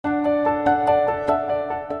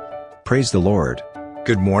Praise the Lord.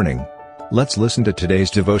 Good morning. Let's listen to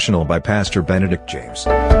today's devotional by Pastor Benedict James.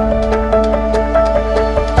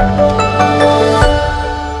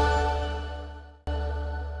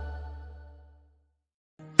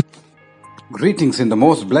 Greetings in the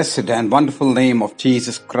most blessed and wonderful name of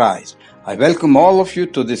Jesus Christ. I welcome all of you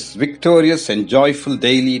to this victorious and joyful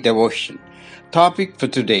daily devotion. Topic for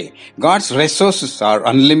today: God's resources are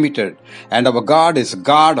unlimited and our God is a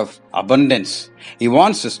God of abundance. He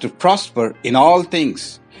wants us to prosper in all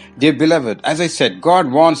things. Dear beloved, as I said, God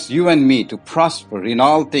wants you and me to prosper in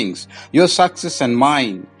all things. Your success and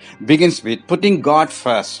mine begins with putting God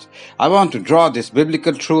first. I want to draw this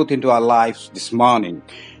biblical truth into our lives this morning.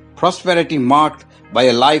 Prosperity marked by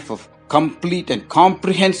a life of complete and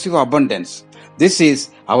comprehensive abundance. This is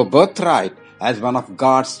our birthright as one of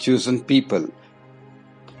God's chosen people.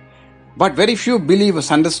 But very few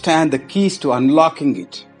believers understand the keys to unlocking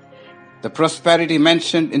it. The prosperity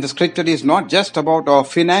mentioned in the scripture is not just about our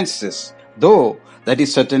finances, though that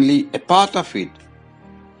is certainly a part of it.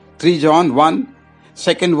 3 John 1,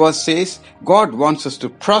 second verse says, God wants us to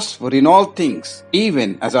prosper in all things,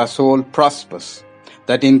 even as our soul prospers.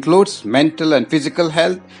 That includes mental and physical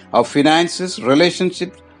health, our finances,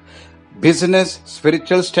 relationships, business,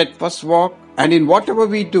 spiritual steadfast walk, and in whatever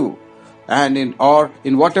we do, and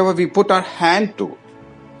in whatever we put our hand to.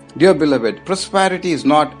 Dear beloved, prosperity is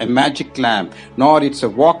not a magic lamp, nor it's a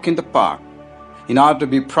walk in the park. In order to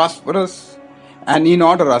be prosperous, and in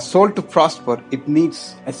order our soul to prosper, it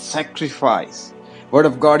needs a sacrifice. Word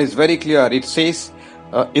of God is very clear. It says,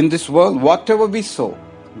 in this world, whatever we sow,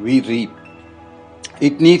 we reap.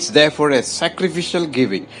 It needs therefore a sacrificial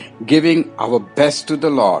giving our best to the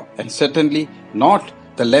Lord, and certainly not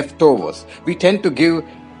the leftovers. We tend to give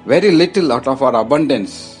very little out of our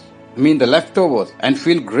abundance, the leftovers, and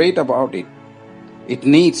feel great about it. It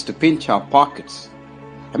needs to pinch our pockets.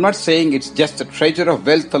 I'm not saying it's just a treasure of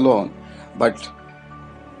wealth alone, but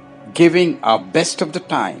giving our best of the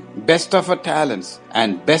time, best of our talents,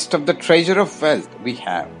 and best of the treasure of wealth we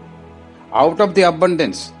have. Out of the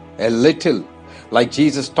abundance, a little, like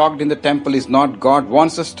Jesus talked in the temple, is not God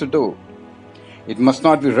wants us to do. It must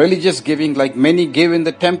not be religious giving like many give in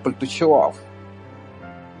the temple to show off.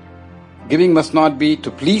 Giving must not be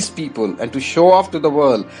to please people and to show off to the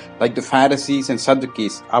world like the Pharisees and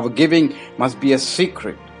Sadducees. Our giving must be a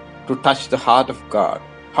secret to touch the heart of God.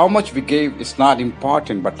 How much we give is not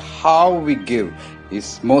important, but how we give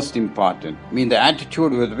is most important. The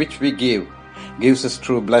attitude with which we give gives us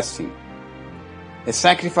true blessing. A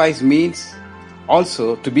sacrifice means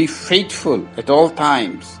also to be faithful at all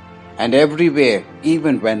times and everywhere,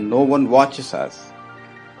 even when no one watches us.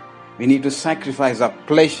 We need to sacrifice our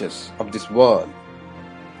pleasures of this world.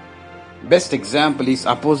 Best example is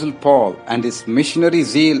Apostle Paul and his missionary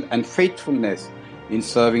zeal and faithfulness in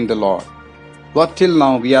serving the Lord. But till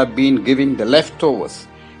now we have been giving the leftovers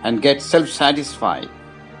and get self-satisfied.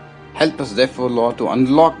 Help us therefore, Lord, to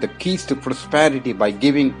unlock the keys to prosperity by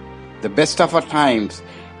giving the best of our times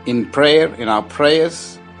in prayer, in our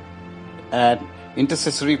prayers and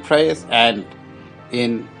intercessory prayers, and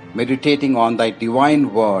in meditating on thy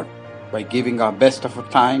divine word, by giving our best of our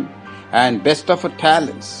time and best of our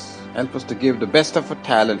talents. Help us to give the best of our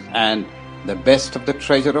talents and the best of the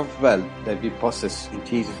treasure of wealth that we possess. In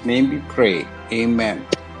Jesus' name we pray. Amen.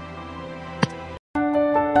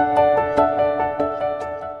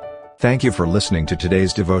 Thank you for listening to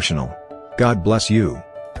today's devotional. God bless you.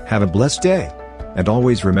 Have a blessed day. And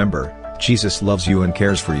always remember, Jesus loves you and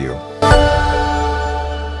cares for you.